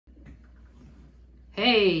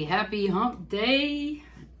Hey, happy hump day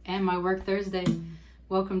and my work Thursday.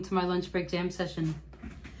 Welcome to my lunch break jam session.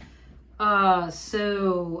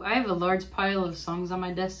 So I have a large pile of songs on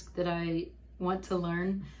my desk that I want to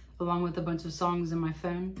learn, along with a bunch of songs in my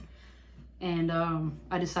phone. And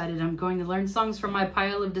I decided I'm going to learn songs from my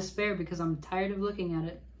pile of despair because I'm tired of looking at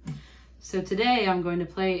it. So today I'm going to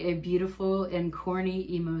play a beautiful and corny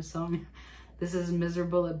emo song. This is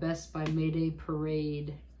Miserable at Best by Mayday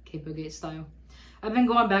Parade, Capo Gate style. I've been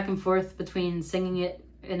going back and forth between singing it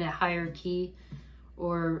in a higher key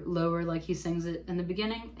or lower like he sings it in the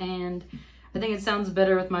beginning, and I think it sounds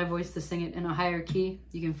better with my voice to sing it in a higher key.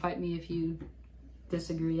 You can fight me if you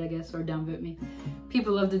disagree, I guess, or downvote me.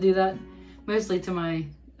 People love to do that, mostly to my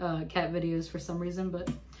cat videos for some reason, but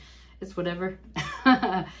it's whatever.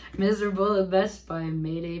 Miserable at Best by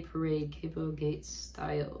Mayday Parade, Capo Gate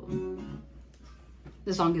style.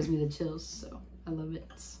 This song gives me the chills, so I love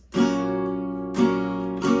it.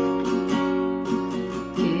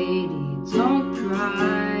 Don't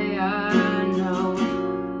cry, I know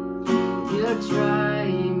you're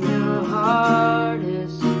trying your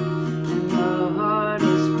hardest, and the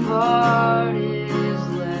hardest part is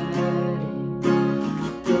letting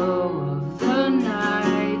go of the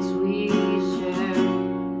nights we share.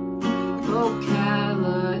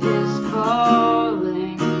 Ocala is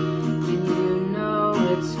calling, and you know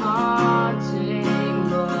it's haunting,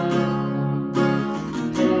 but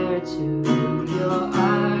compared to your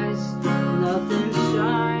eyes, nothing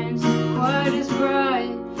shines quite as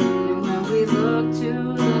bright, and when we look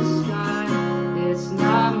to the sky, it's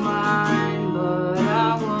not mine, but I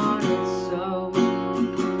want it so.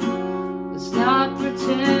 Let's not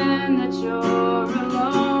pretend that you're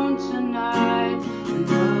alone tonight. I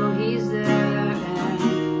know he's there,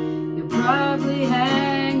 and you're probably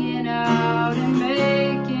hanging out and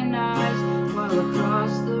making eyes while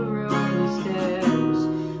across the room he stares.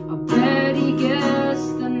 I bet he gets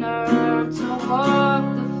the nerve to walk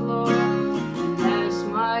the floor and ask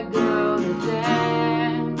my girl to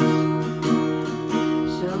dance.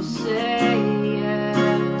 She'll say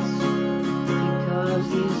yes, because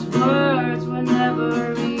these words were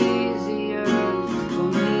never easier for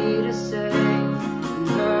me to say than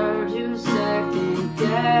her to second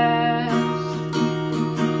guess.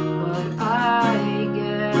 But I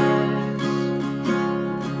guess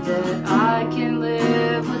that I can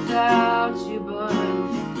live without you, but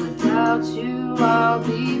without you I'll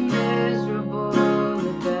be miserable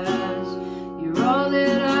at best. You're all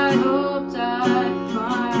that I hoped I'd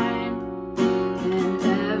find in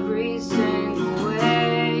every single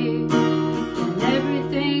way, and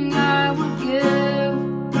everything I would give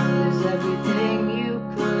is everything you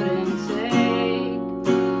couldn't take,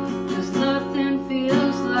 'cause nothing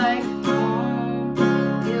feels like home.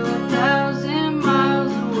 You're 1,000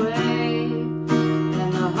 miles away,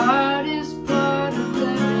 and the hardest part of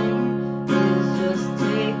living is just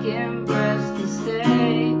taking breaths to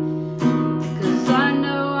stay. 'Cause I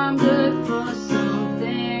know I'm good for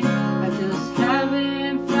something, I just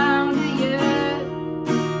haven't found it yet,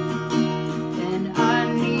 and I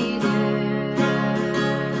need it.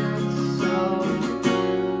 So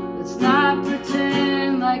let's not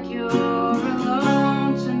pretend like you're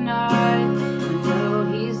alone tonight. I know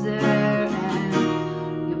he's there,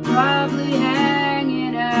 and you're probably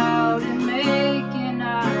hanging out and making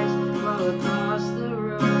eyes while across the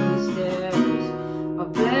room he stares. I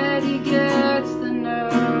bet he gets the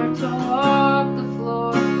nerve to walk the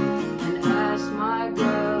floor and ask my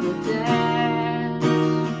girl to dance.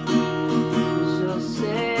 And she'll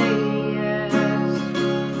say yes,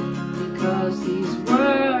 because these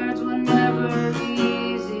words were never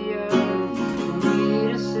easier for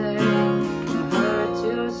me to say, for her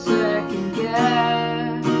to second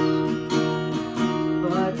guess.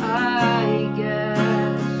 But I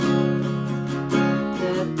guess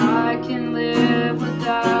that I can live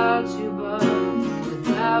without you, but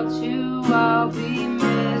without you I'll be